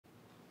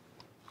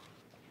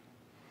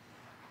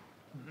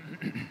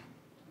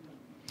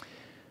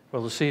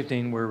Well, this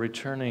evening we're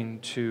returning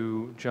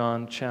to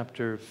John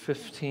chapter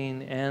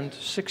 15 and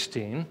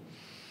 16.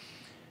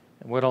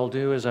 And what I'll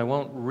do is I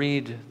won't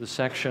read the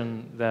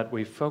section that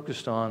we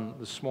focused on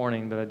this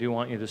morning, but I do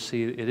want you to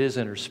see it is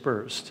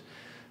interspersed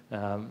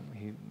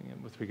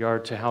with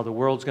regard to how the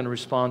world's going to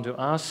respond to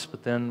us,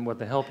 but then what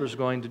the Helper's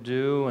going to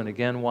do, and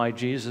again why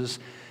Jesus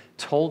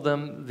told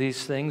them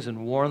these things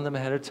and warned them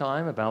ahead of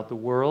time about the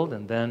world,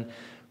 and then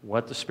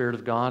what the Spirit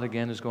of God,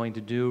 again, is going to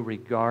do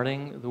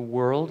regarding the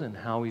world and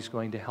how He's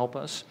going to help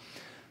us.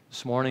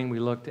 This morning we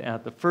looked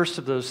at the first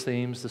of those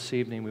themes. This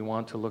evening we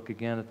want to look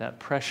again at that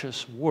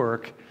precious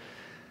work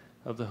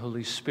of the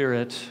Holy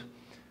Spirit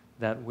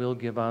that will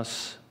give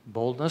us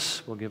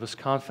boldness, will give us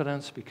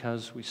confidence,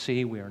 because we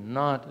see we are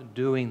not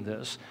doing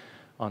this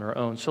on our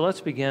own. So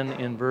let's begin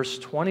in verse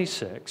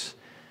 26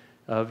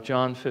 of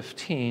John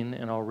 15,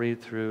 and I'll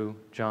read through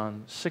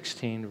John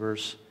 16,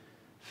 verse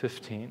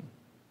 15.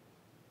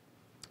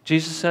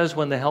 Jesus says,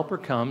 "When the Helper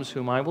comes,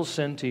 whom I will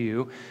send to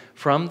you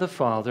from the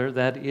Father,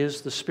 that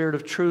is the Spirit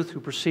of truth who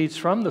proceeds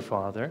from the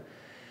Father,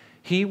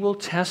 He will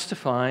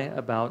testify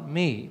about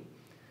me.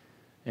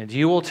 And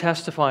you will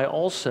testify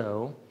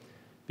also,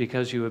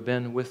 because you have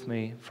been with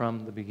me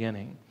from the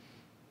beginning.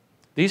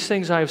 These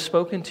things I have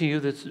spoken to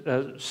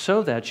you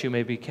so that you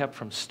may be kept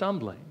from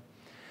stumbling.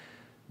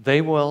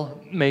 They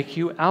will make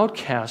you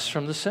outcasts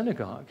from the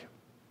synagogue.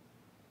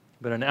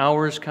 But an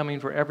hour is coming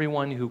for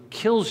everyone who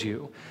kills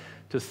you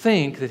to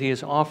think that he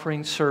is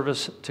offering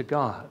service to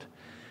God.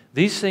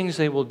 These things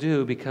they will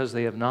do because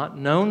they have not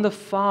known the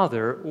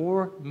Father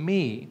or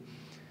me.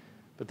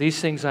 But these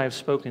things I have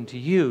spoken to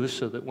you,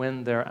 so that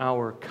when their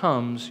hour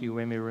comes, you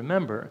may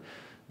remember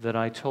that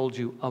I told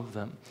you of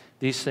them.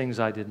 These things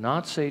I did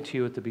not say to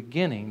you at the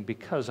beginning,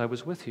 because I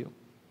was with you.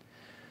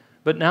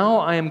 But now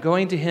I am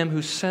going to Him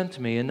who sent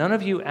me, and none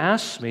of you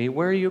asks me,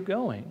 'Where are you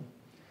going?'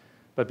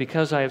 But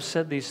because I have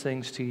said these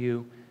things to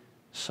you,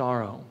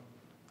 sorrow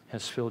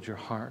has filled your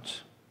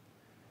hearts.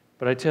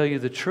 But I tell you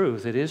the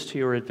truth, it is to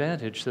your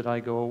advantage that I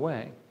go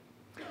away.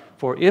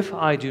 For if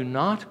I do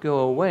not go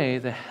away,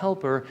 the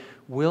Helper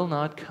will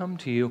not come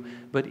to you.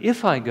 But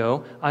if I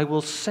go, I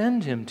will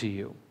send Him to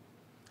you.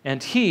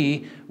 And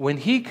He, when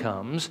He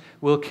comes,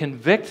 will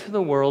convict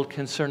the world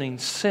concerning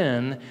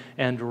sin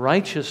and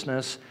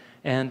righteousness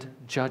and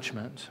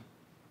judgment.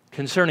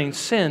 Concerning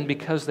sin,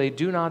 because they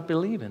do not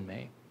believe in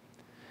me.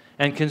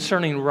 And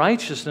concerning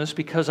righteousness,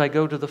 because I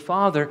go to the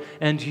Father,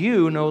 and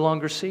you no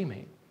longer see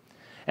me.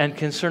 And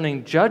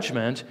concerning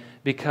judgment,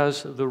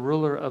 because the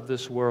ruler of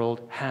this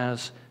world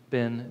has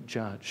been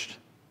judged.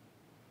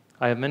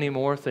 I have many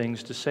more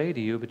things to say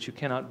to you, but you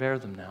cannot bear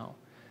them now.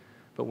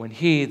 But when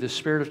He, the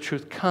Spirit of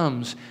truth,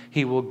 comes,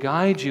 He will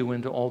guide you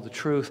into all the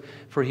truth,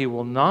 for He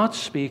will not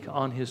speak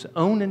on His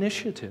own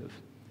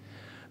initiative.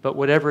 But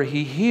whatever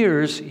He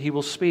hears, He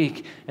will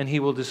speak, and He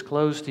will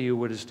disclose to you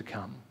what is to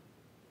come.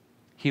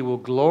 He will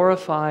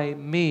glorify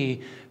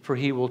me, for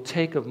He will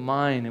take of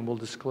mine and will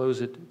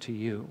disclose it to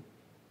you.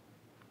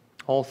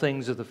 All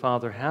things that the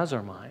Father has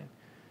are mine.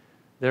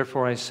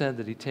 Therefore I said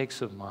that He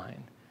takes of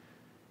mine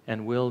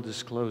and will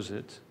disclose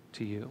it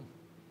to you."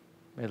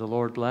 May the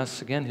Lord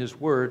bless again His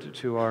word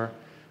to our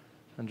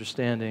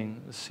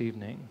understanding this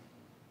evening.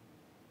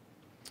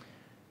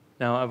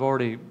 Now, I've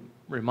already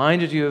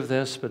reminded you of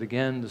this, but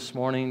again, this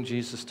morning,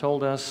 Jesus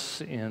told us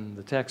in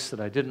the text that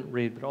I didn't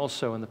read, but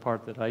also in the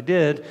part that I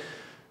did,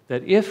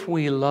 that if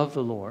we love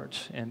the Lord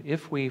and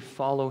if we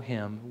follow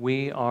Him,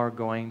 we are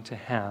going to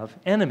have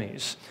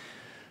enemies.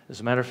 As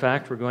a matter of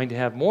fact, we're going to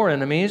have more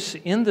enemies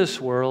in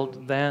this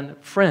world than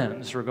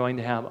friends. We're going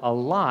to have a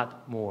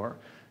lot more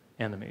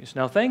enemies.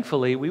 Now,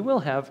 thankfully, we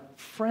will have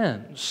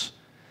friends.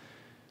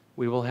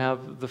 We will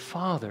have the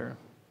Father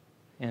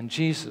and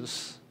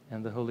Jesus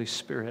and the Holy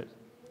Spirit.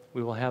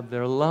 We will have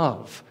their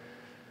love.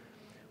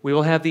 We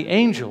will have the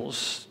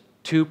angels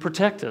to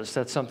protect us.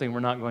 That's something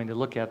we're not going to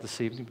look at this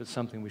evening, but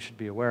something we should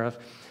be aware of.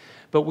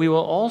 But we will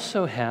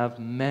also have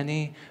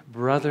many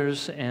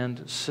brothers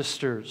and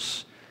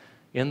sisters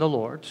in the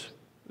Lord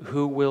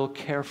who will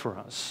care for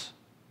us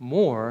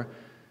more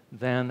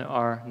than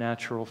our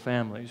natural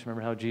families.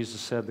 Remember how Jesus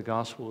said the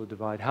gospel would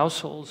divide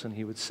households, and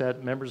He would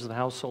set members of the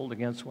household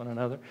against one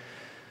another?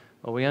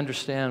 Well, we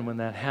understand when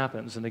that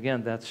happens, and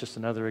again, that's just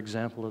another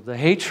example of the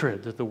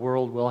hatred that the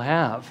world will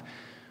have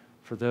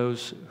for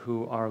those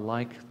who are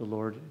like the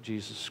Lord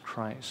Jesus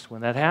Christ.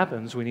 When that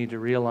happens, we need to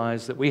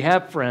realize that we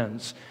have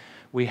friends.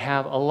 We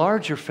have a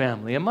larger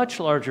family, a much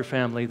larger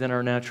family than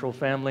our natural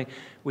family.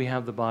 We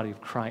have the body of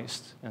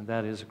Christ, and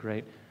that is a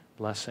great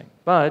blessing.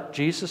 But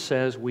Jesus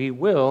says we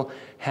will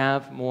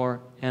have more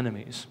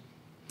enemies.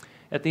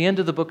 At the end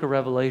of the book of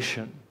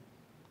Revelation,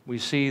 we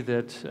see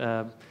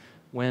that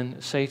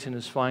when Satan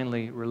is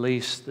finally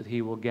released, that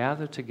he will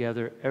gather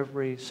together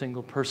every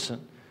single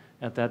person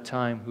at that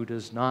time who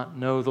does not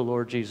know the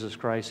Lord Jesus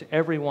Christ,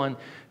 everyone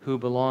who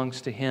belongs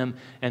to Him,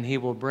 and He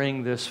will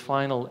bring this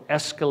final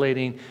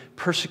escalating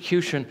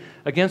persecution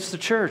against the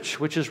church,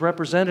 which is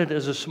represented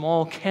as a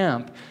small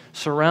camp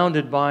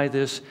surrounded by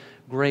this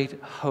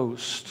great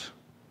host.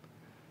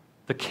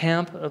 The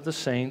camp of the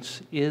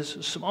saints is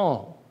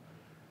small,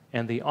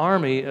 and the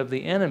army of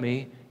the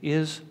enemy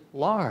is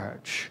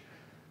large.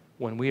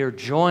 When we are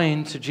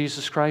joined to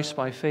Jesus Christ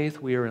by faith,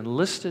 we are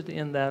enlisted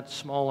in that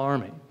small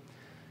army,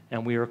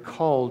 and we are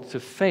called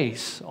to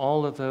face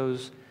all of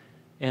those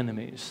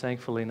enemies,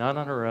 thankfully not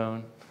on our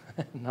own,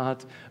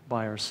 not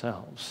by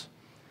ourselves.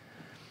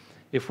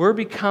 If we're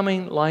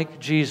becoming like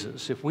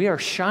Jesus, if we are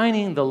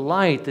shining the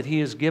light that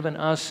He has given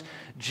us,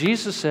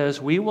 Jesus says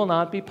we will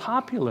not be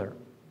popular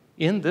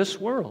in this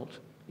world,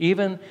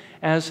 even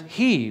as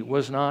He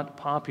was not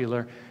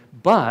popular.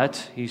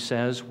 But, He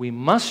says, we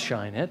must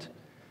shine it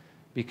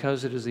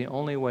because it is the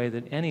only way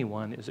that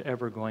anyone is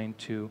ever going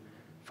to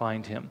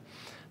find Him.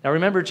 Now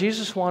remember,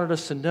 Jesus wanted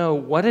us to know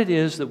what it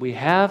is that we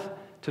have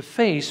to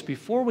face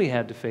before we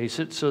had to face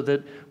it, so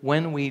that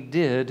when we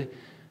did,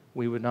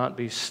 we would not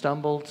be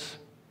stumbled,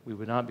 we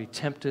would not be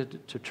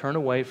tempted to turn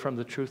away from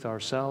the truth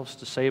ourselves,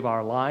 to save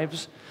our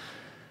lives,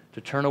 to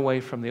turn away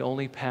from the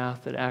only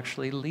path that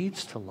actually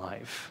leads to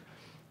life.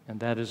 And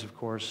that is, of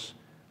course,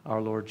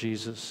 our Lord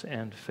Jesus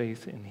and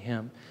faith in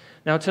Him.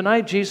 Now,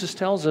 tonight, Jesus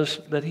tells us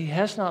that He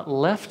has not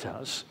left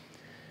us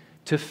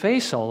to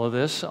face all of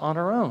this on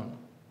our own.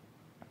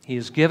 He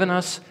has given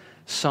us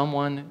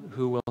someone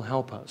who will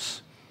help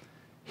us,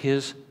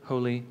 His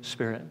Holy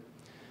Spirit.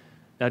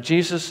 Now,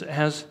 Jesus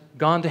has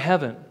gone to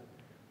heaven,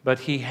 but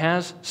He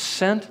has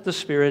sent the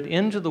Spirit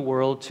into the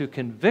world to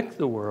convict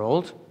the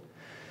world,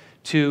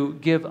 to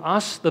give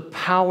us the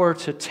power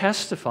to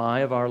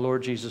testify of our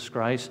Lord Jesus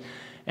Christ,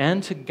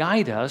 and to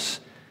guide us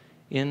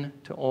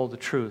into all the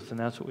truth. And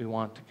that's what we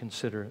want to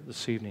consider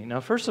this evening. Now,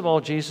 first of all,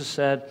 Jesus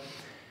said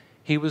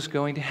He was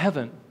going to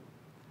heaven,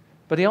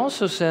 but He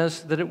also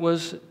says that it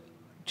was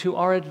to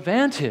our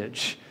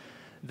advantage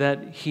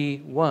that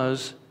He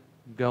was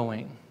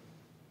going.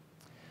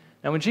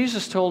 Now, when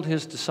Jesus told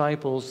His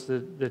disciples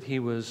that He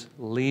was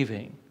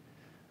leaving,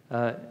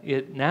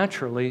 it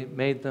naturally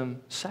made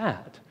them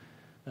sad.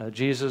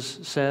 Jesus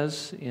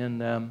says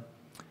in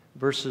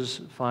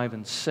verses 5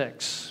 and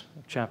 6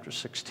 of chapter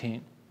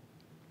 16,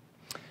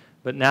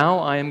 "But now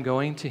I am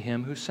going to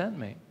Him who sent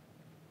me,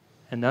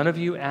 and none of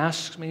you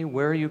asks me,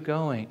 'Where are you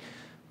going?'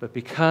 But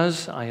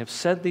because I have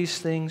said these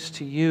things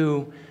to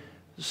you,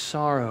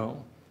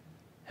 sorrow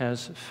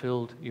has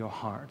filled your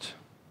heart."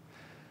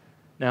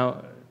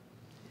 Now,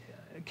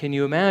 can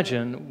you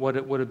imagine what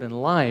it would have been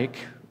like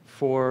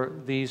for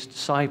these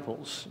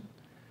disciples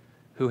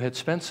who had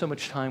spent so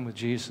much time with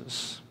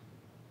Jesus,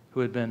 who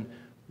had been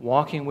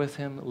walking with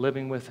Him,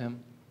 living with Him,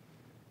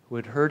 who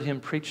had heard Him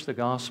preach the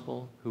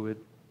gospel, who had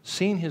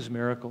seen His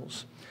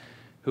miracles,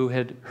 who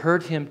had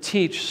heard Him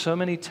teach so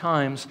many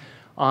times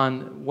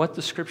on what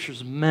the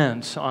Scriptures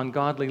meant, on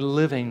godly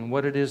living,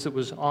 what it is that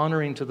was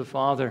honoring to the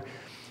Father,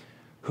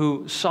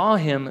 who saw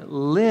Him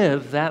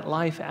live that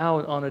life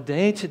out on a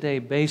day-to-day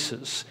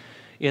basis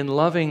in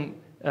loving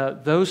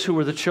those who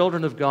were the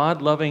children of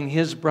God, loving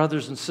His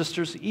brothers and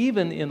sisters,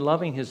 even in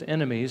loving His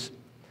enemies,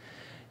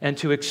 and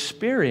to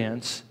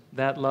experience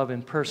that love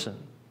in person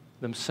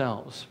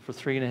themselves for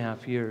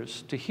 3.5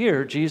 years, to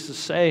hear Jesus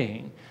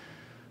saying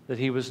that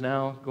He was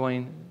now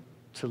going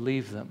to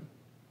leave them.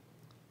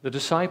 The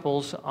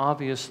disciples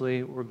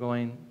obviously were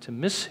going to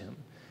miss Him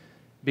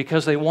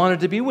because they wanted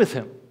to be with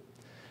Him.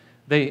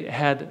 They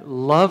had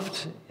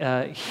loved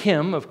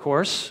Him, of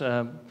course,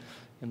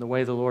 in the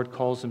way the Lord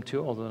calls them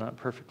to, although not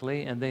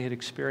perfectly, and they had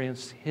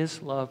experienced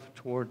His love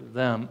toward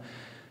them.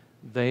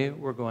 They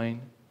were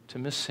going to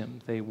miss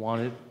Him. They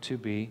wanted to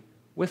be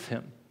with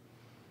Him.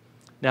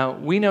 Now,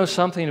 we know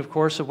something, of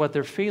course, of what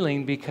they're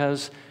feeling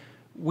because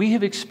we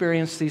have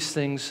experienced these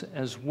things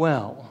as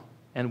well,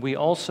 and we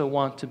also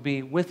want to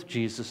be with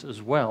Jesus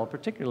as well,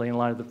 particularly in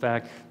light of the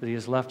fact that He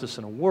has left us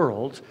in a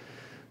world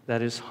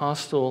that is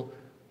hostile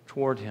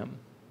toward Him.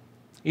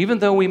 Even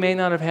though we may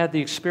not have had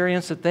the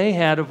experience that they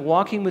had of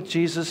walking with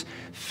Jesus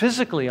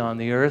physically on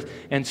the earth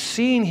and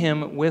seeing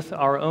Him with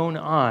our own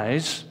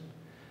eyes,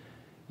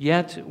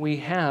 yet we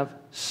have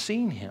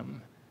seen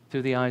Him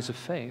through the eyes of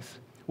faith.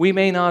 We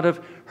may not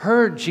have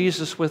heard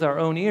Jesus with our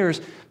own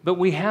ears, but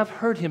we have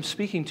heard Him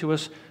speaking to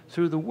us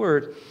through the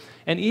Word.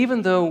 And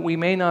even though we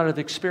may not have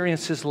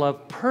experienced His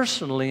love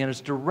personally and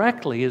as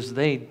directly as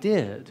they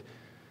did,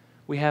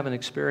 we have an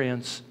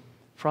experience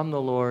from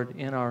the Lord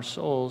in our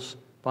souls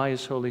by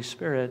His Holy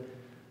Spirit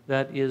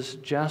that is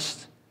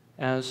just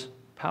as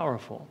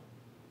powerful.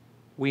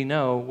 We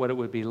know what it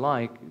would be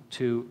like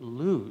to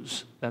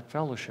lose that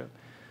fellowship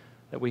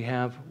that we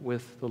have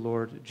with the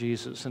Lord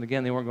Jesus. And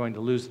again, they weren't going to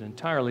lose it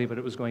entirely, but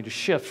it was going to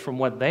shift from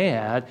what they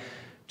had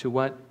to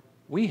what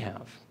we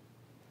have.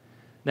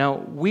 Now,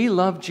 we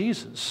love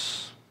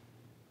Jesus,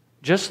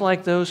 just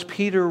like those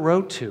Peter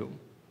wrote to,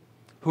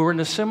 who were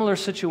in a similar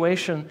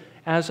situation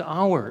as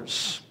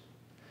ours.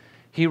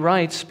 Peter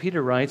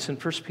writes in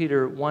 1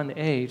 Peter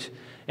 1:8,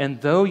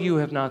 "And though you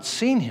have not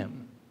seen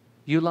Him,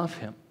 you love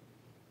Him.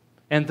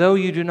 And though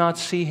you do not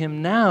see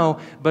Him now,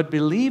 but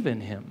believe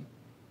in Him,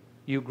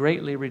 you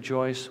greatly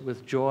rejoice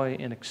with joy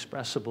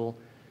inexpressible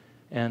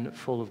and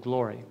full of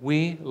glory."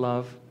 We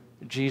love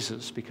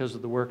Jesus because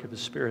of the work of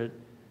His Spirit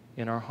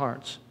in our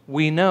hearts.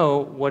 We know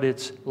what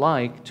it's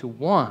like to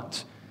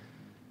want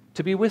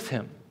to be with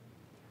him.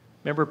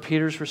 Remember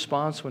Peter's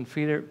response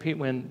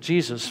when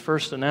Jesus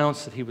first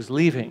announced that he was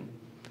leaving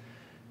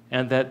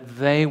and that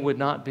they would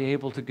not be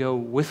able to go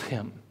with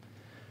him.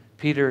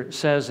 Peter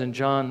says in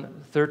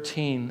John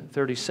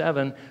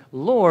 13:37,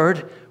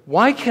 "Lord,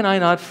 why can I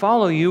not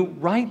follow you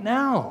right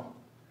now?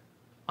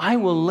 I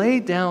will lay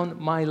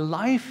down my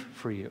life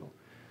for you."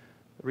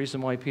 The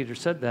reason why Peter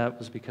said that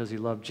was because he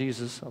loved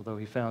Jesus, although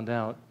he found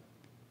out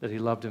that he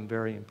loved him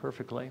very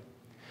imperfectly.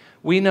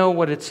 We know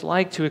what it's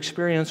like to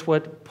experience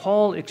what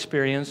Paul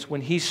experienced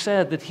when he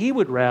said that he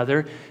would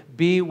rather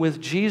be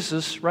with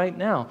Jesus right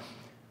now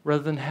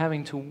rather than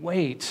having to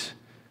wait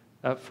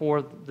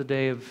for the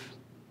day of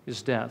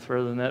his death.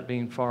 Rather than that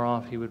being far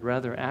off, he would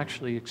rather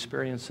actually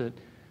experience it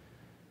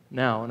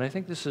now. And I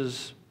think this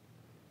is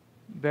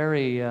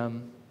very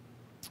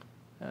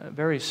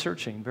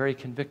searching, very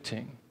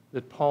convicting,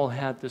 that Paul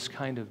had this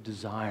kind of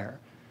desire.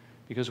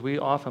 Because we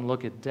often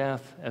look at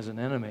death as an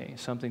enemy,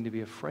 something to be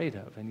afraid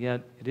of, and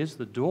yet it is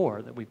the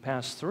door that we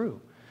pass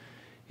through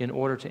in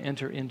order to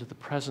enter into the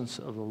presence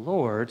of the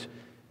Lord,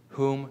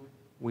 whom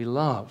we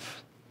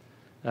love.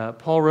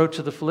 Paul wrote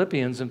to the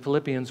Philippians in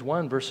Philippians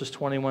 1, verses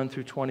 21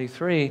 through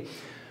 23,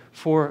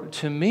 "For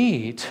to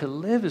me to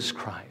live is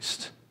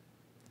Christ,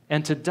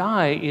 and to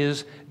die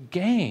is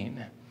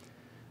gain.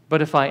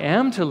 But if I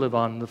am to live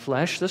on in the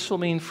flesh, this will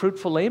mean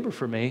fruitful labor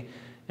for me,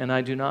 and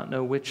I do not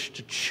know which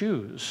to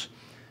choose.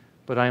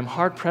 But I am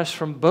hard-pressed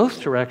from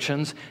both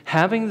directions,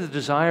 having the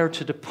desire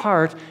to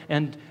depart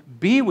and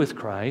be with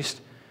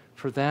Christ,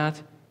 for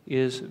that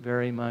is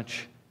very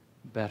much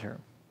better."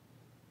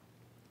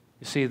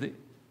 You see,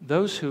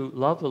 those who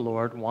love the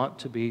Lord want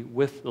to be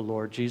with the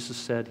Lord. Jesus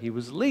said he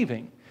was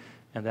leaving,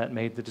 and that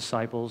made the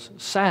disciples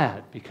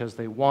sad because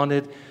they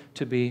wanted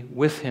to be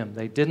with him.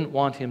 They didn't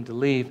want him to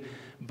leave.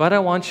 But I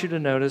want you to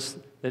notice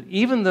that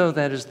even though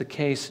that is the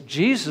case,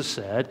 Jesus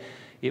said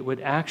it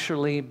would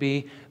actually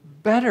be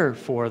better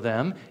for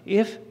them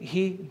if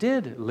he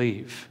did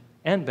leave,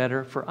 and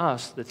better for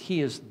us that he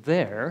is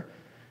there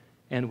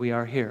and we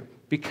are here.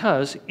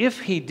 Because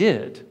if he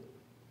did,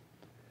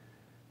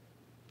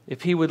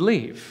 if he would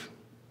leave,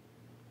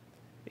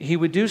 he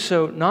would do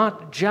so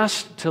not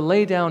just to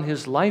lay down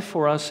his life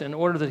for us in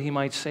order that he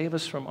might save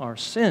us from our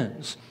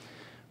sins,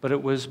 but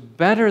it was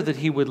better that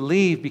he would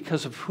leave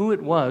because of who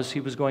it was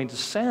he was going to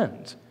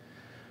send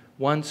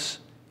once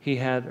he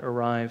had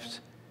arrived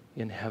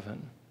in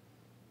heaven.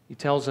 He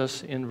tells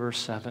us in verse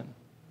 7,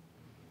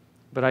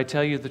 "But I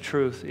tell you the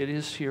truth, it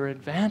is to your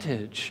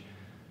advantage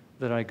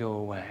that I go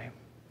away.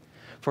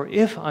 For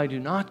if I do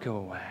not go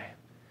away,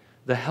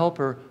 the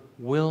Helper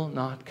will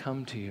not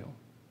come to you.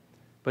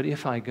 But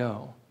if I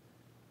go,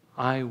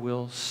 I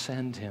will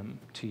send him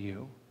to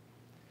you."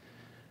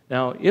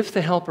 Now, if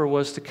the Helper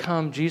was to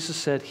come, Jesus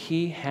said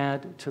he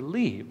had to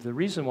leave. The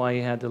reason why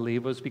he had to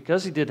leave was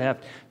because he did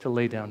have to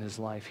lay down his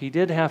life. He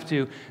did have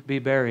to be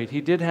buried.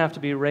 He did have to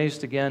be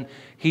raised again.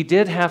 He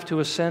did have to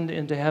ascend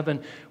into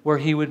heaven, where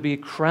he would be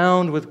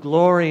crowned with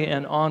glory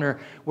and honor,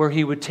 where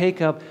he would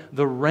take up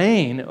the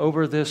reign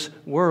over this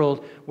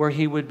world, where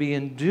he would be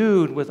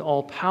endued with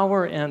all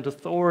power and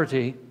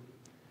authority.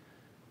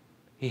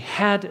 He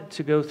had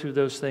to go through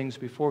those things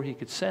before he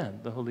could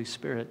send the Holy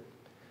Spirit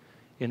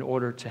in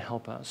order to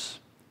help us.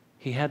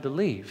 He had to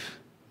leave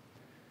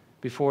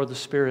before the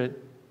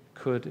Spirit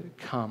could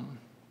come.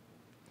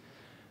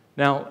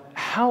 Now,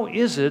 how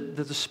is it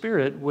that the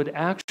Spirit would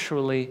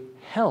actually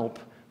help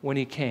when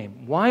he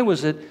came? Why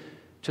was it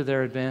to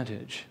their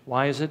advantage?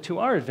 Why is it to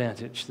our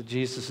advantage that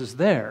Jesus is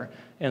there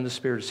and the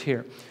Spirit is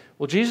here?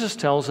 Well, Jesus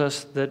tells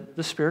us that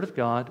the Spirit of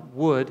God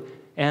would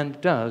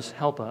and does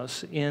help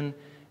us in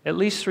at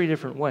least 3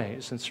 different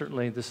ways, and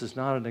certainly this is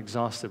not an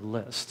exhaustive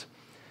list.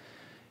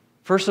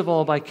 First of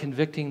all, by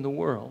convicting the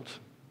world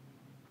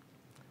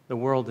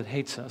that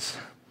hates us.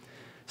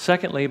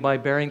 Secondly, by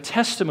bearing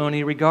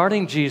testimony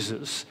regarding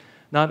Jesus,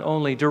 not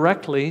only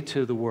directly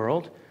to the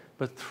world,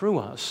 but through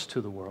us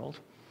to the world.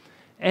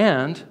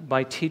 And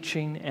by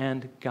teaching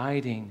and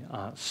guiding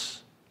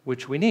us,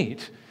 which we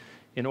need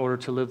in order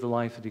to live the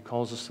life that he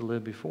calls us to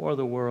live before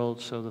the world,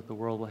 so that the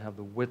world will have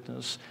the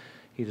witness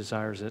he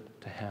desires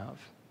it to have.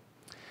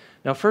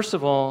 Now, first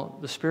of all,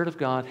 the Spirit of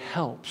God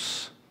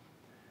helps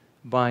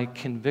by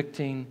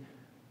convicting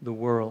the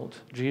world.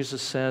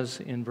 Jesus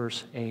says in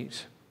verse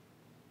 8,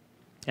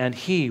 "And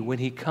he, when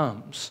he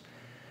comes,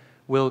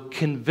 will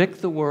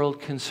convict the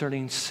world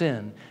concerning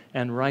sin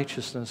and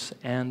righteousness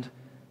and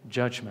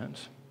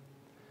judgment."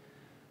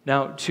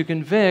 Now, to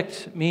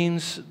convict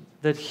means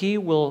that he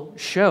will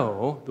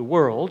show the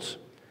world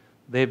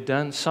they've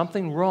done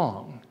something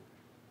wrong,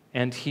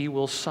 and he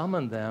will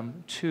summon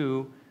them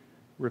to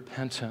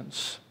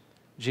repentance.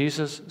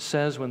 Jesus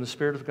says when the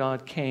Spirit of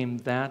God came,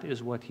 that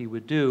is what he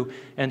would do,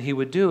 and he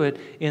would do it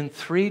in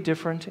 3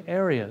 different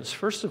areas.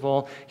 First of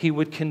all, he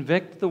would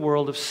convict the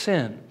world of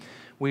sin.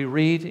 We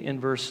read in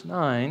verse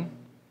 9,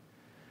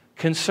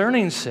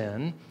 "Concerning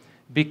sin,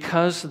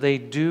 because they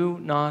do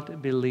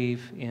not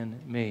believe in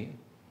me."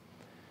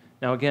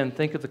 Now again,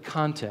 think of the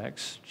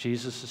context.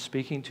 Jesus is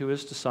speaking to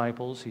his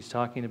disciples. He's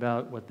talking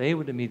about what they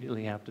would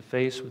immediately have to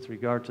face with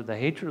regard to the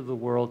hatred of the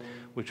world,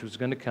 which was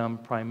going to come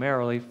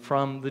primarily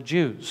from the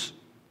Jews.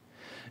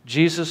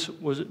 Jesus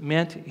was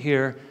meant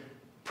here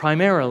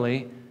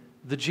primarily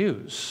the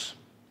Jews.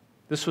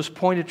 This was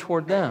pointed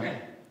toward them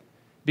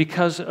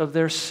because of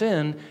their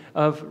sin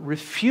of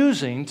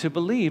refusing to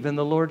believe in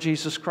the Lord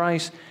Jesus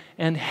Christ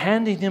and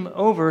handing him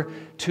over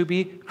to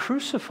be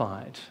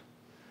crucified.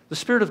 The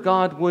Spirit of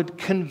God would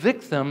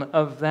convict them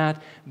of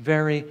that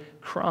very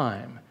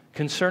crime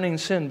concerning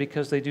sin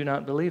because they do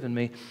not believe in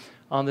me.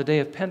 On the day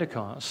of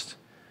Pentecost,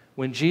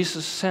 when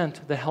Jesus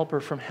sent the Helper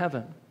from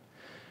heaven,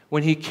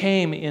 when he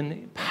came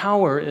in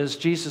power as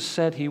Jesus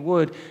said he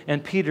would,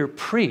 and Peter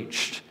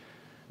preached,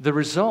 the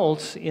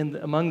result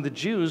among the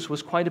Jews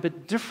was quite a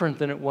bit different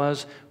than it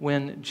was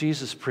when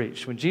Jesus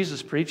preached. When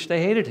Jesus preached,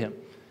 they hated him.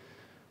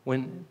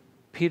 When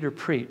Peter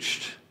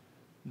preached,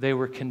 they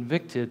were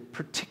convicted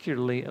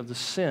particularly of the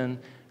sin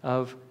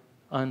of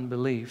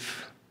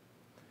unbelief.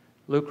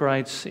 Luke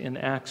writes in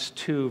Acts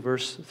 2,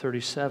 verse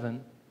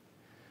 37,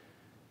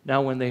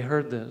 "Now when they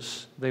heard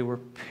this, they were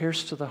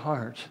pierced to the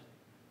heart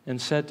and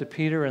said to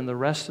Peter and the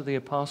rest of the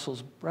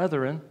apostles,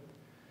 'Brethren,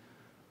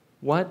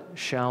 what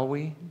shall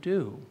we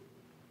do?'"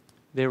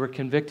 They were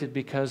convicted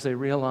because they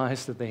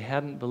realized that they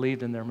hadn't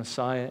believed in their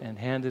Messiah and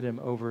handed him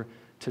over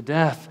to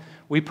death.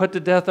 We put to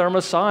death our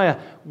Messiah.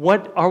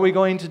 What are we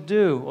going to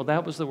do? Well,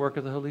 that was the work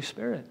of the Holy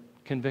Spirit,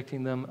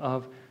 convicting them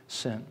of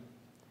sin.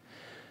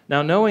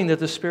 Now, knowing that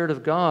the Spirit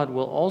of God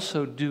will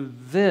also do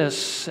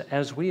this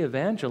as we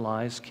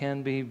evangelize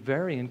can be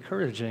very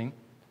encouraging.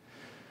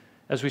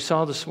 As we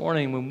saw this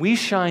morning, when we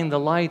shine the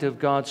light of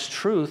God's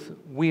truth,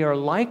 we are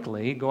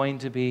likely going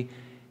to be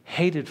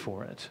hated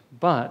for it.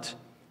 But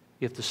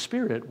if the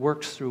Spirit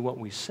works through what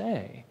we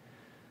say,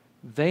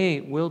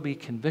 they will be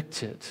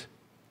convicted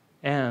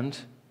and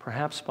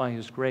perhaps by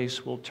his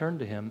grace will turn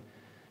to him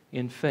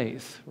in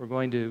faith. We're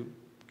going to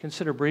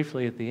consider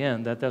briefly at the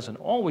end that doesn't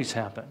always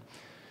happen,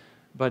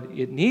 but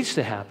it needs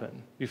to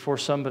happen before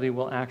somebody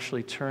will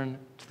actually turn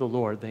to the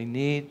Lord. They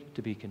need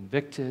to be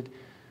convicted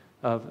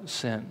of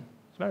sin.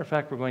 As a matter of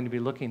fact, we're going to be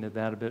looking at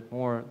that a bit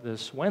more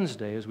this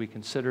Wednesday as we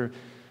consider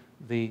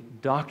the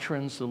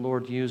doctrines the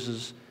Lord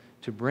uses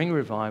to bring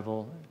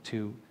revival,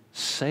 to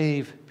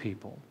save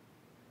people.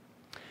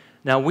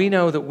 Now, we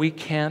know that we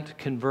can't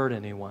convert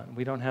anyone.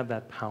 We don't have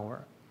that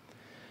power.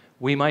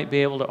 We might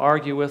be able to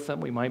argue with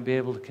them. We might be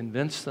able to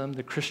convince them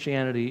that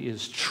Christianity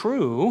is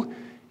true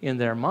in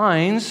their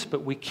minds,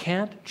 but we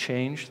can't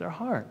change their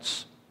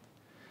hearts.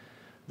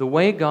 The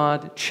way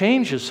God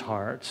changes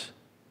hearts,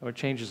 or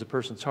changes a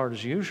person's heart,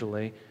 is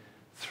usually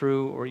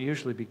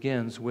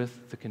begins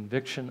with the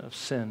conviction of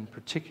sin,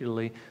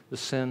 particularly the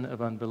sin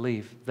of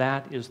unbelief.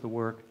 That is the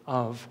work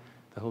of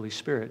the Holy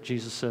Spirit.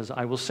 Jesus says,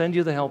 "I will send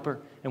you the Helper,"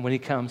 and when he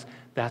comes,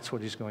 that's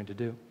what he's going to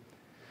do.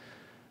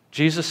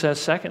 Jesus says,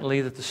 secondly,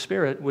 that the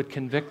Spirit would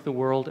convict the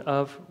world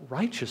of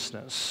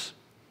righteousness.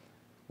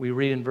 We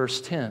read in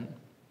verse 10,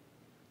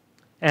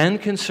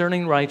 "And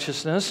concerning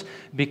righteousness,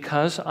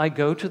 because I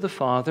go to the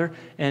Father,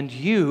 and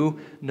you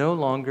no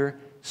longer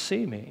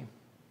see me."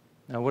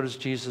 Now, what does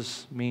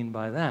Jesus mean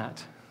by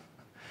that?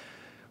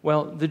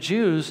 Well, the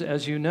Jews,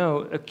 as you know,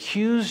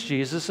 accused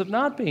Jesus of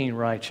not being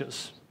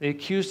righteous. They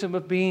accused him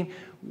of being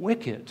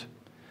wicked.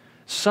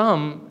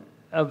 Some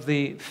of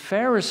the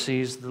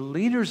Pharisees, the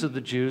leaders of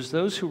the Jews,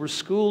 those who were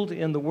schooled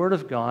in the Word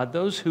of God,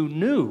 those who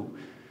knew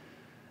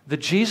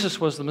that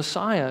Jesus was the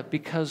Messiah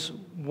because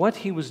what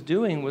he was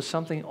doing was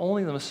something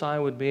only the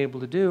Messiah would be able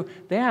to do,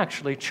 they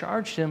actually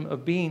charged him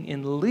of being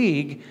in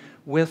league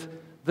with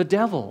the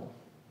devil.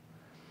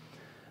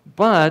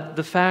 But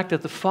the fact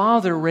that the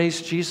Father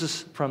raised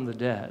Jesus from the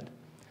dead,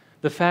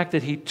 the fact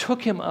that he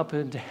took him up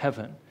into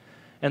heaven,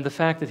 and the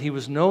fact that he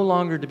was no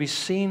longer to be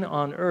seen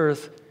on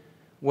earth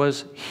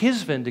was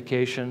his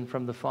vindication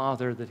from the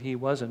Father that he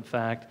was, in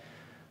fact,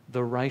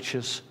 the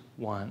righteous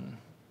one.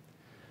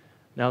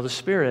 Now, the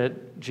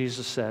Spirit,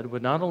 Jesus said,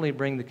 would not only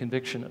bring the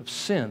conviction of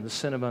sin, the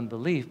sin of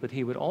unbelief, but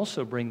he would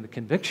also bring the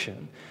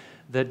conviction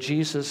that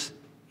Jesus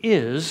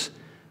is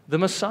the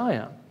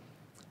Messiah.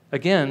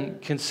 Again,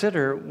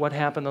 consider what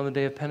happened on the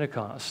day of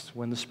Pentecost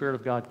when the Spirit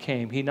of God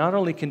came. He not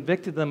only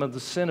convicted them of the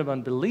sin of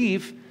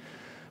unbelief,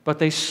 but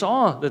they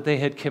saw that they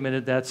had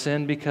committed that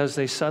sin because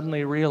they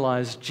suddenly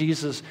realized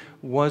Jesus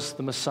was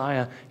the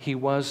Messiah. He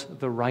was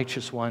the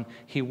righteous one.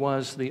 He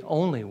was the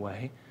only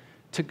way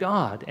to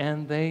God,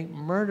 and they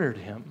murdered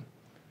him.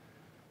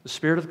 The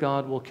Spirit of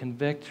God will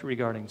convict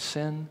regarding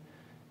sin,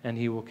 and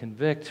he will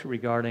convict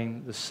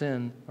regarding the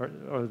sin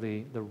or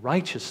the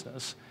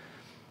righteousness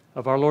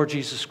of our Lord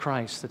Jesus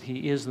Christ, that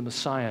he is the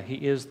Messiah. He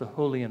is the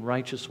holy and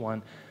righteous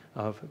one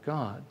of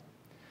God.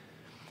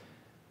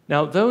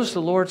 Now, those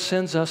the Lord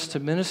sends us to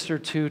minister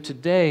to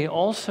today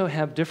also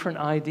have different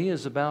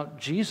ideas about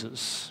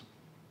Jesus.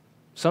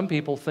 Some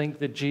people think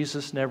that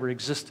Jesus never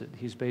existed.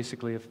 He's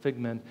basically a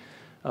figment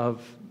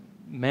of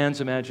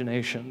man's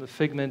imagination, the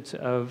figment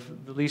of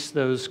at least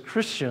those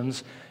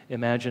Christians'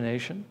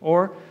 imagination.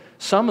 Or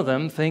some of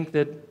them think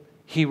that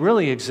he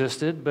really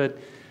existed, but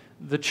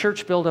the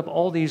church built up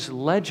all these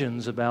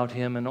legends about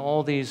him and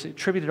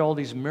attributed all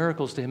these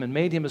miracles to him and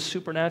made him a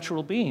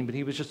supernatural being, but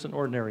he was just an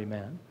ordinary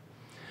man.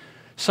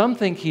 Some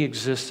think he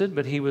existed,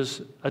 but he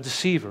was a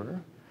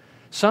deceiver.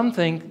 Some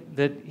think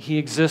that he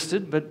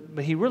existed,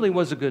 but he really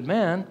was a good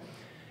man.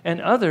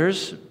 And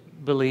others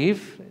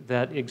believe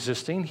that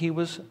existing, he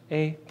was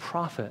a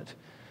prophet.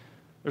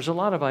 There's a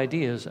lot of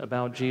ideas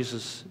about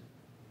Jesus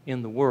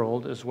in the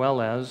world, as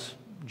well as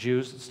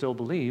Jews that still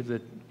believe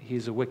that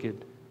he's a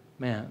wicked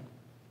man.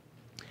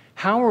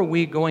 How are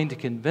we going to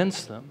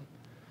convince them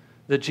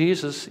that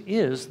Jesus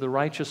is the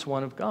righteous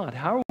one of God?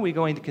 How are we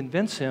going to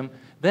convince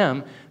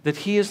them that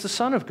he is the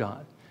Son of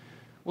God?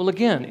 Well,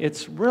 again,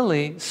 it's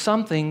really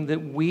something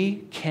that we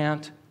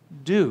can't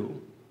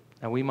do.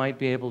 Now, we might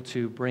be able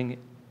to bring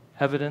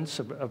evidence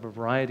of a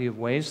variety of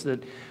ways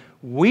that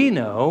we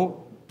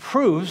know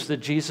proves that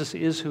Jesus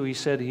is who he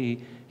said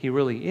he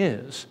really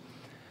is.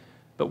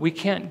 But we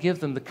can't give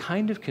them the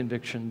kind of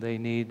conviction they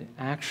need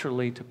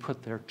actually to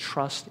put their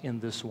trust in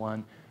this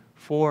one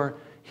for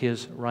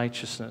his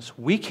righteousness.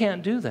 We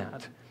can't do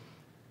that,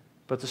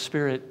 but the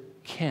Spirit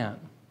can.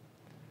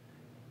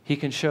 He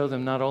can show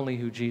them not only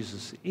who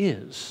Jesus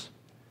is,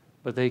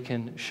 but he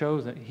can show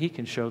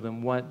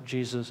them what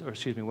Jesus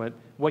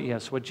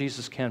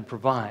can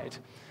provide.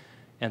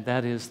 And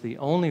that is the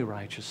only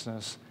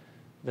righteousness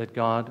that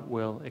God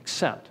will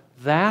accept.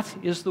 That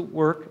is the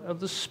work of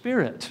the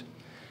Spirit,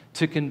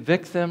 to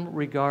convict them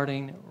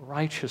regarding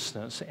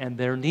righteousness and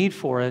their need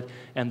for it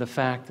and the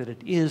fact that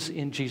it is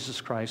in Jesus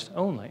Christ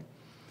only.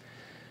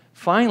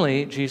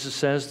 Finally, Jesus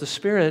says the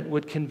Spirit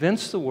would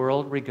convince the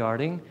world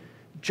regarding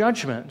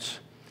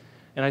judgment.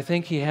 And I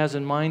think he has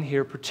in mind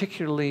here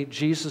particularly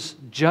Jesus'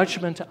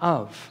 judgment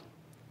of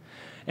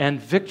and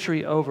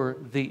victory over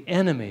the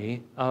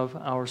enemy of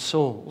our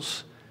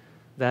souls.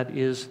 That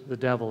is the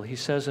devil. He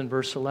says in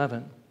verse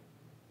 11,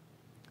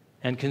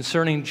 and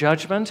concerning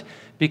judgment,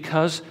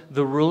 because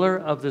the ruler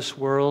of this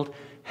world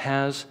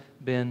has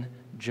been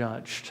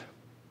judged.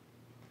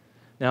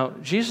 Now,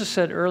 Jesus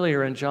said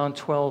earlier in John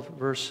 12,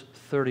 verse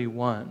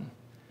 31,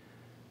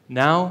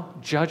 now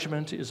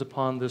judgment is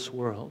upon this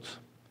world.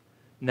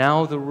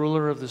 Now the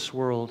ruler of this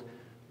world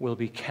will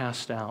be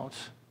cast out.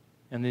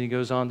 And then he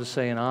goes on to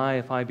say, and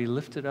if I be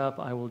lifted up,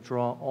 I will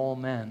draw all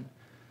men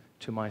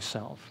to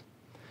myself.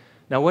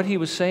 Now, what he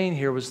was saying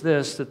here was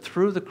this, that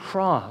through the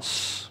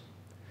cross,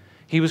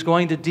 he was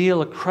going to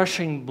deal a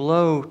crushing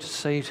blow to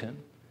Satan.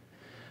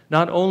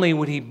 Not only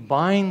would he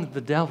bind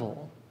the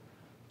devil,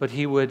 but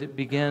he would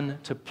begin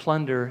to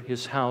plunder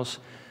his house.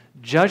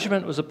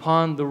 Judgment was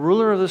upon the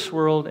ruler of this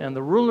world, and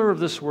the ruler of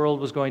this world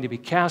was going to be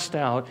cast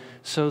out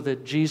so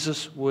that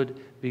Jesus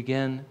would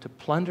begin to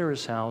plunder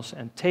his house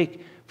and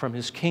take from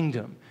his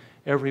kingdom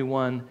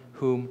everyone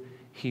whom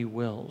he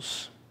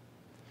wills.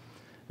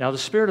 Now, the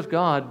Spirit of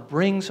God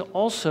brings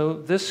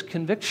also this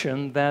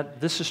conviction that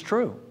this is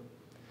true,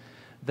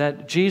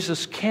 that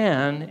Jesus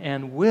can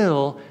and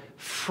will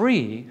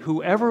free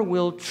whoever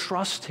will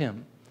trust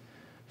him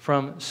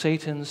from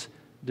Satan's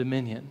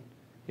dominion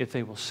if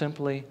they will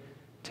simply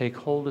take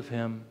hold of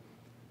him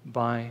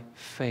by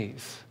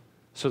faith.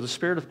 So the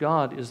Spirit of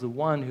God is the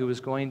one who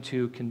is going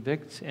to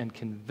convict and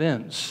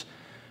convince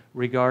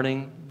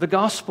regarding the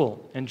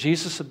gospel and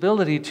Jesus'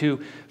 ability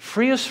to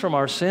free us from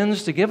our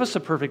sins, to give us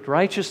a perfect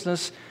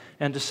righteousness,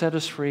 and to set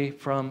us free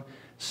from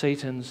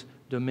Satan's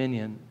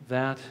dominion.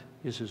 That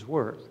is his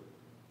work.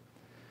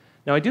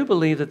 Now, I do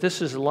believe that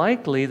this is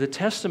likely the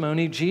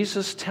testimony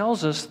Jesus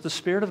tells us the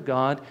Spirit of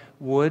God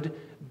would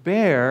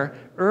bear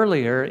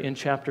earlier in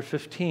chapter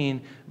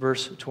 15,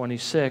 verse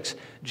 26.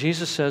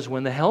 Jesus says,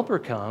 when the Helper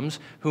comes,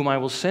 whom I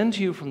will send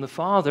to you from the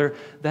Father,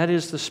 that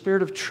is the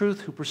Spirit of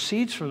truth who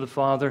proceeds from the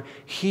Father,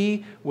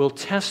 he will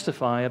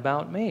testify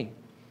about me.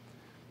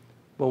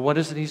 Well, what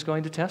is it he's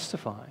going to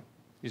testify?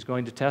 He's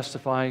going to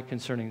testify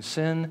concerning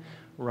sin,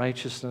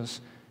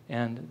 righteousness,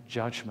 and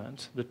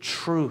judgment. The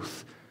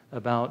truth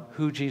about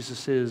who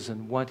Jesus is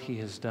and what he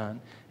has done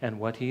and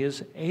what he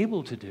is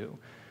able to do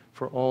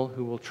for all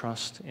who will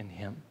trust in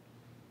him.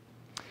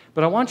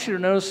 But I want you to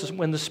notice that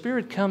when the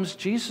Spirit comes,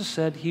 Jesus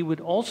said he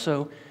would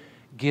also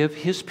give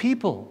his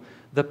people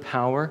the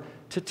power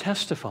to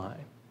testify.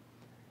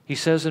 He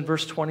says in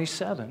verse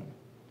 27,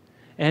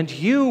 and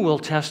you will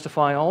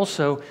testify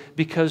also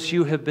because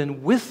you have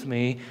been with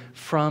me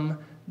from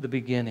the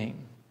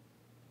beginning.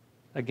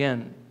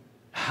 Again,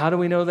 how do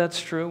we know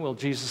that's true? Well,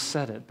 Jesus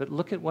said it. But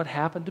look at what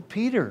happened to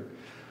Peter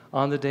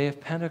on the day of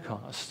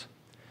Pentecost.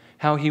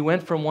 How he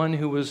went from one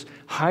who was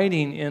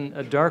hiding in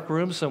a dark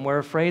room somewhere,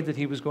 afraid that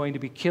he was going to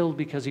be killed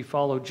because he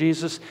followed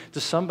Jesus, to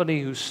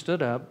somebody who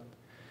stood up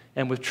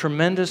and with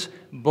tremendous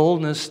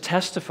boldness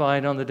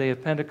testified on the day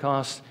of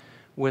Pentecost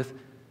with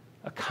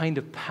a kind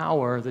of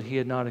power that he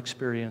had not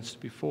experienced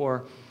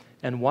before,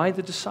 and why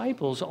the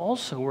disciples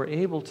also were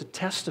able to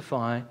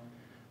testify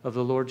of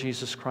the Lord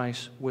Jesus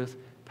Christ with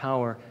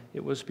power.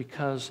 It was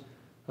because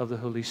of the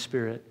Holy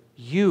Spirit.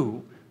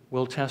 You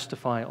will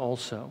testify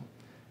also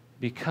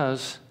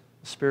because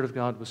the Spirit of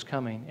God was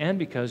coming, and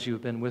because you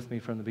have been with me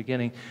from the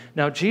beginning.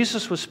 Now,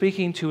 Jesus was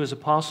speaking to his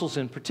apostles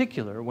in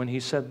particular when he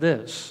said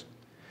this.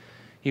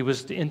 He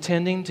was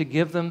intending to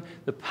give them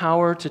the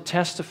power to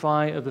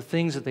testify of the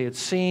things that they had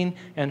seen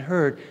and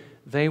heard.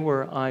 They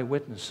were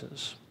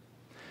eyewitnesses.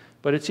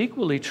 But it's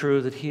equally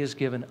true that he has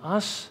given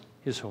us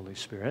his Holy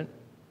Spirit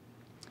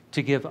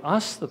to give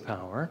us the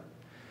power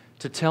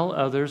to tell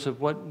others of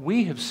what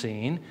we have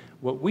seen,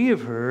 what we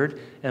have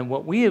heard, and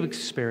what we have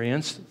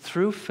experienced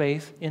through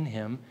faith in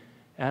him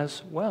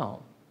as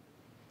well.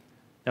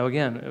 Now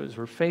again, as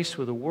we're faced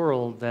with a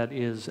world that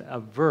is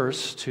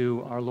averse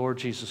to our Lord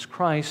Jesus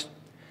Christ,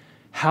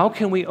 how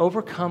can we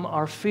overcome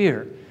our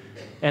fear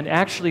and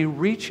actually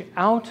reach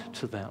out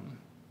to them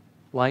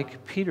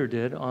like Peter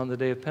did on the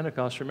day of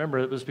Pentecost? Remember,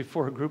 it was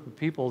before a group of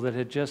people that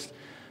had just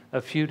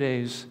a few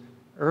days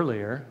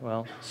earlier,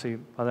 well, see,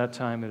 by that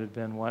time it had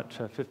been,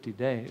 50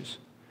 days,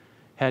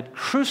 had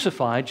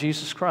crucified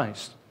Jesus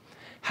Christ.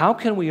 How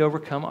can we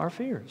overcome our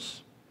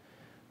fears?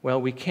 Well,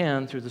 we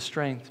can through the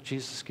strength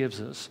Jesus gives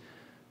us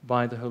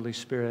by the Holy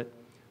Spirit.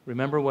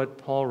 Remember what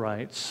Paul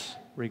writes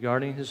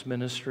regarding his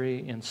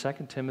ministry in 2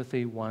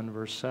 Timothy 1,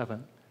 verse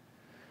 7.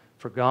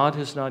 For God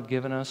has not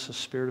given us a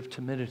spirit of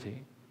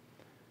timidity,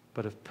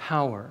 but of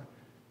power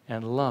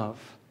and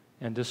love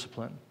and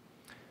discipline.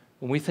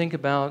 When we think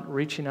about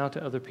reaching out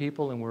to other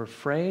people and we're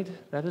afraid,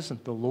 that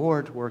isn't the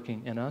Lord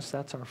working in us,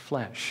 that's our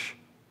flesh,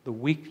 the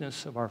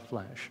weakness of our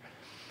flesh.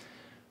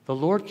 The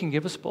Lord can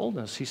give us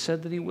boldness. He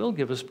said that he will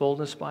give us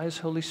boldness by his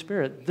Holy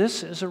Spirit.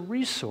 This is a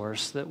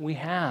resource that we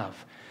have.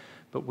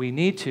 But we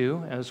need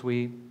to, as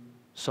we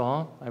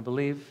saw, I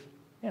believe,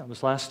 it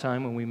was last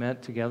time when we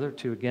met together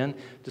to again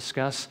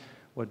discuss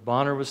what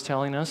Bonner was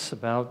telling us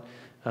about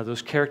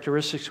those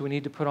characteristics we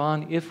need to put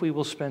on if we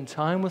will spend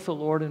time with the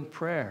Lord in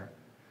prayer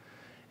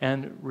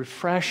and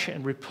refresh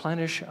and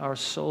replenish our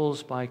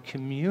souls by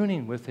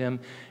communing with him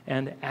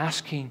and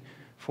asking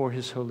for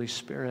his Holy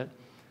Spirit.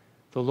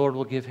 The Lord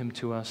will give him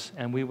to us,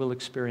 and we will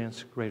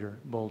experience greater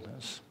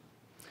boldness.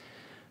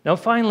 Now,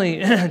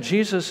 finally,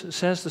 Jesus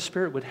says the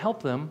Spirit would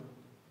help them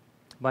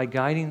by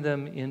guiding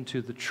them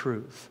into the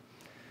truth.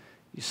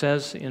 He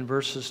says in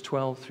verses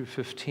 12 through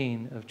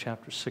 15 of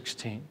chapter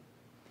 16,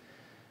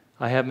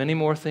 I have many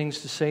more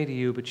things to say to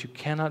you, but you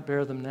cannot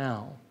bear them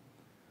now.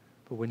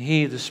 But when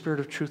he, the Spirit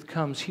of truth,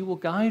 comes, he will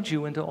guide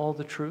you into all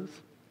the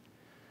truth.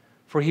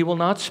 For he will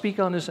not speak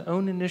on his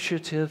own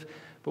initiative,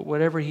 but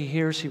whatever he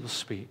hears, he will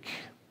speak.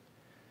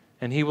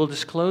 And he will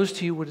disclose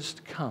to you what is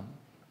to come.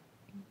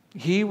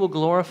 He will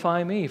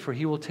glorify me, for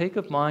he will take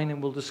of mine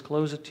and will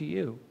disclose it to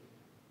you.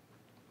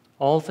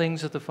 All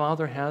things that the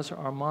Father has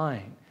are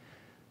mine.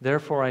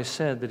 Therefore I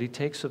said that he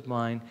takes of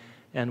mine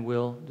and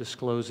will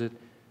disclose it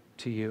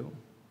to you.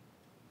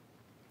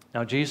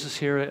 Now Jesus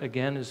here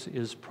again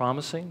is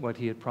promising what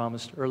he had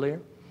promised earlier,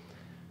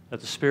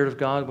 that the Spirit of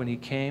God, when he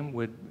came,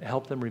 would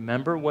help them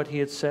remember what he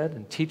had said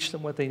and teach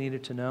them what they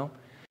needed to know,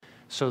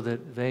 so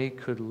that they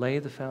could lay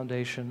the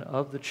foundation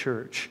of the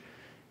church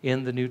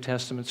in the New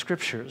Testament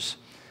Scriptures.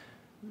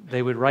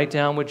 They would write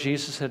down what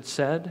Jesus had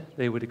said.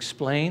 They would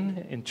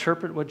explain,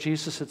 interpret what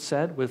Jesus had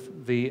said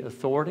with the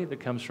authority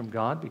that comes from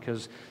God,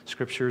 because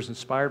Scripture is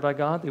inspired by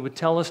God. They would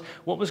tell us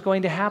what was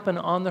going to happen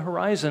on the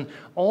horizon.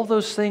 All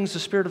those things the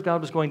Spirit of God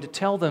was going to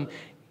tell them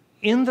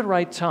in the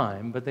right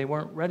time, but they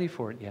weren't ready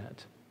for it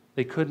yet.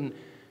 They couldn't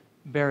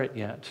bear it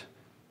yet.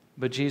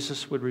 But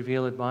Jesus would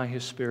reveal it by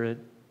his Spirit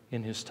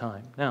in his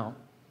time. Now,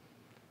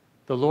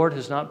 the Lord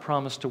has not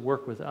promised to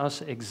work with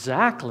us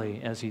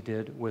exactly as he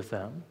did with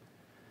them.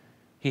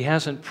 He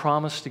hasn't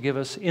promised to give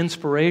us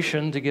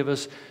inspiration, to give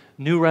us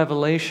new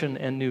revelation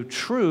and new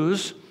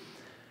truths,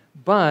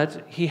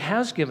 but he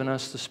has given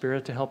us the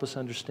Spirit to help us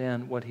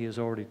understand what he has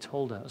already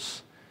told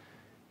us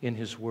in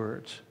his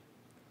words,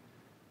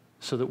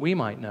 so that we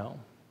might know,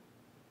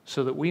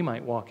 so that we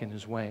might walk in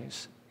his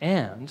ways.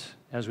 And,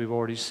 as we've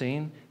already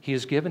seen, he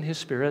has given his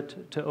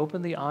Spirit to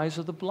open the eyes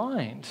of the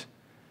blind,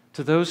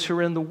 to those who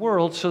are in the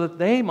world, so that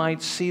they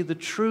might see the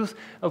truth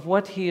of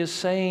what he is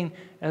saying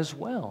as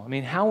well. I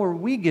mean, how are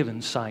we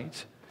given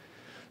sight?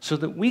 So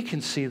that we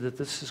can see that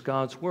this is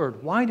God's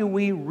Word. Why do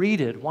we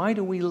read it? Why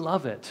do we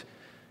love it?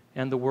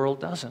 And the world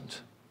doesn't.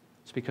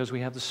 It's because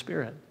we have the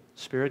Spirit.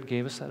 The Spirit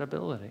gave us that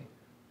ability.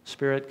 The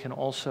Spirit can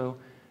also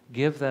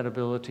give that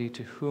ability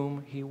to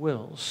whom he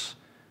wills.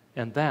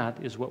 And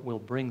that is what will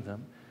bring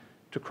them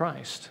to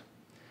Christ.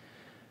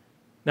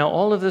 Now,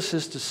 all of this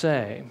is to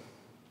say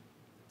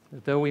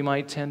that though we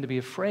might tend to be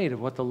afraid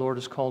of what the Lord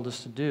has called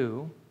us to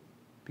do,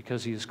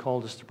 because he has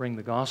called us to bring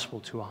the gospel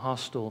to a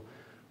hostile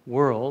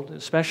world,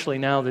 especially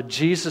now that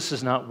Jesus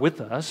is not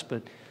with us,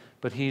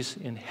 but he's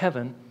in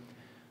heaven,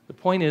 the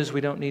point is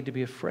we don't need to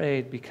be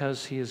afraid,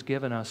 because he has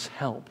given us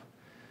help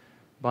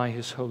by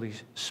his Holy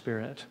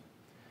Spirit.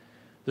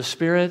 The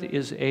Spirit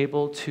is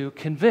able to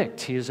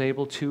convict. He is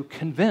able to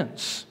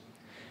convince.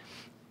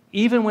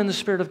 Even when the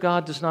Spirit of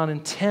God does not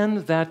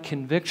intend that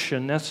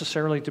conviction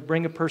necessarily to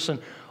bring a person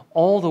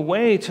all the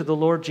way to the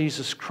Lord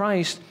Jesus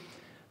Christ,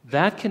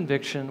 that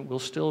conviction will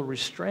still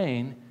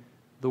restrain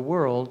the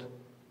world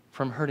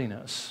from hurting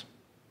us.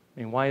 I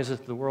mean, why is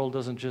it the world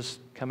doesn't just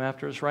come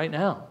after us right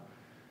now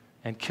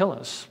and kill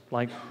us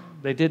like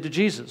they did to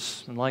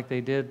Jesus and like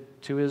they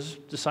did to his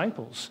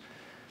disciples?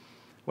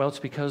 Well, it's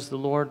because the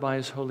Lord, by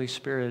his Holy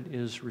Spirit,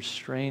 is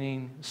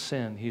restraining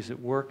sin. He's at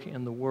work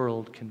in the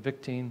world,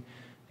 convicting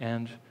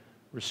and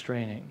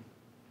restraining.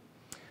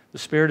 The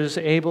Spirit is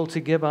able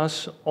to give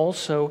us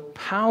also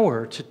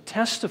power to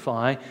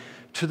testify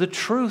to the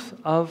truth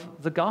of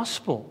the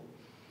gospel.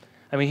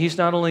 I mean, he's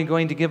not only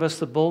going to give us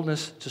the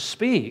boldness to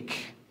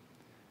speak,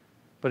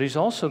 but he's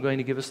also going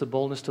to give us the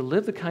boldness to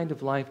live the kind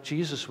of life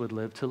Jesus would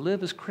live, to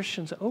live as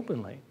Christians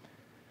openly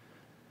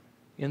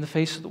in the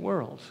face of the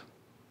world,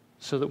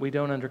 so that we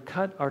don't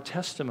undercut our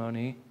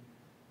testimony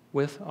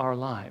with our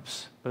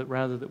lives, but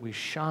rather that we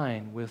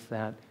shine with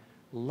that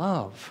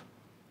love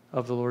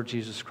of the Lord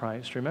Jesus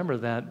Christ. Remember,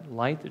 that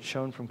light that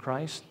shone from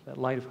Christ, that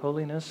light of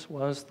holiness,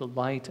 was the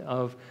light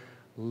of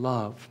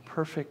love,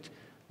 perfect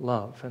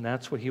love. And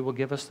that's what he will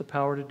give us the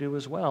power to do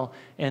as well.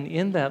 And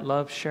in that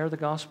love, share the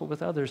gospel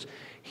with others.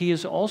 He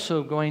is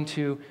also going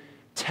to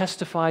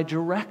testify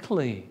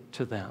directly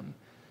to them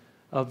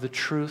of the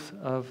truth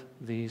of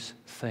these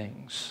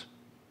things.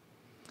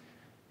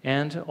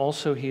 And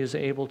also he is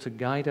able to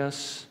guide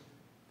us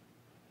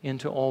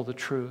into all the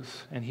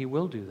truth, and he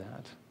will do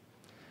that.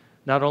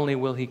 Not only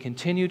will he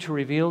continue to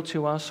reveal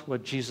to us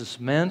what Jesus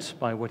meant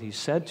by what he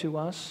said to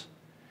us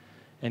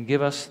and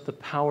give us the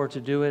power to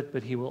do it,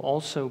 but he will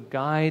also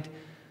guide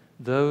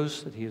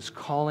those that he is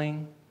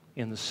calling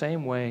in the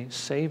same way,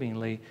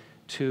 savingly,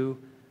 to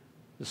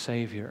the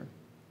Savior.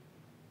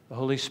 The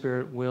Holy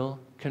Spirit will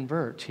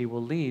convert. He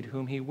will lead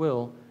whom he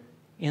will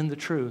in the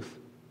truth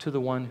to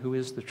the one who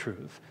is the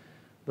truth,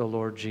 the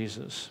Lord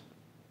Jesus.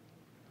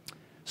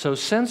 So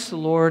since the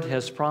Lord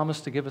has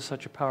promised to give us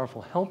such a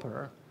powerful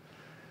helper,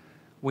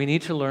 we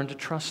need to learn to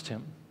trust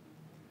him.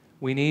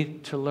 We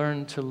need to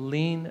learn to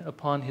lean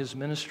upon his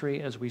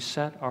ministry as we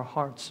set our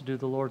hearts to do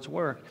the Lord's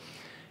work.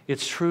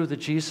 It's true that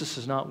Jesus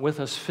is not with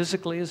us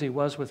physically as he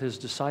was with his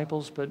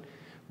disciples, but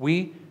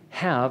we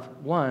have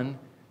one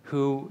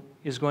who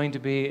is going to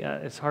be,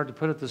 it's hard to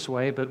put it this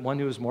way, but one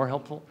who is more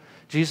helpful.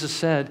 Jesus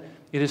said,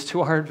 it is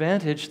to our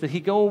advantage that he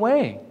go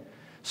away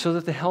so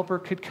that the helper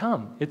could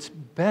come. It's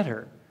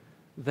better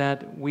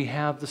that we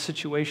have the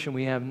situation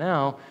we have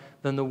now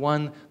than the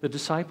one the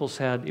disciples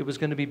had. It was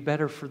going to be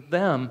better for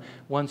them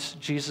once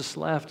Jesus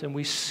left, and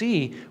we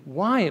see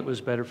why it was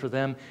better for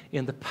them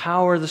in the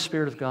power the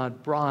Spirit of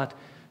God brought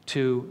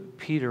to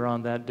Peter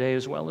on that day,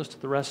 as well as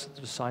to the rest of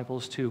the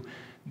disciples, to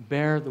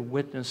bear the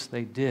witness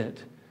they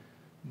did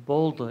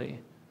boldly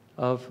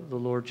of the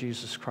Lord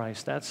Jesus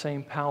Christ. That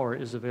same power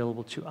is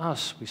available to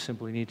us. We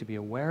simply need to be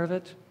aware of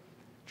it,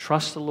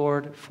 trust the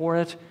Lord for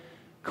it,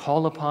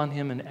 call upon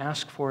him and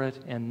ask for it,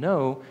 and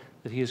know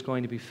that he is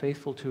going to be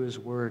faithful to his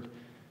word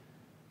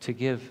to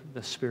give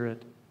the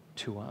Spirit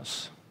to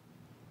us.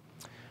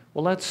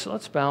 Well,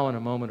 let's bow in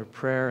a moment of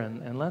prayer,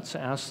 and let's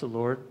ask the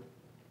Lord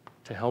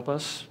to help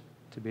us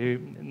to be,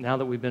 now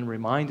that we've been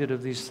reminded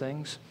of these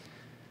things,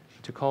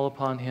 to call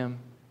upon him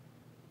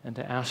and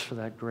to ask for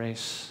that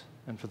grace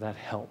and for that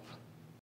help.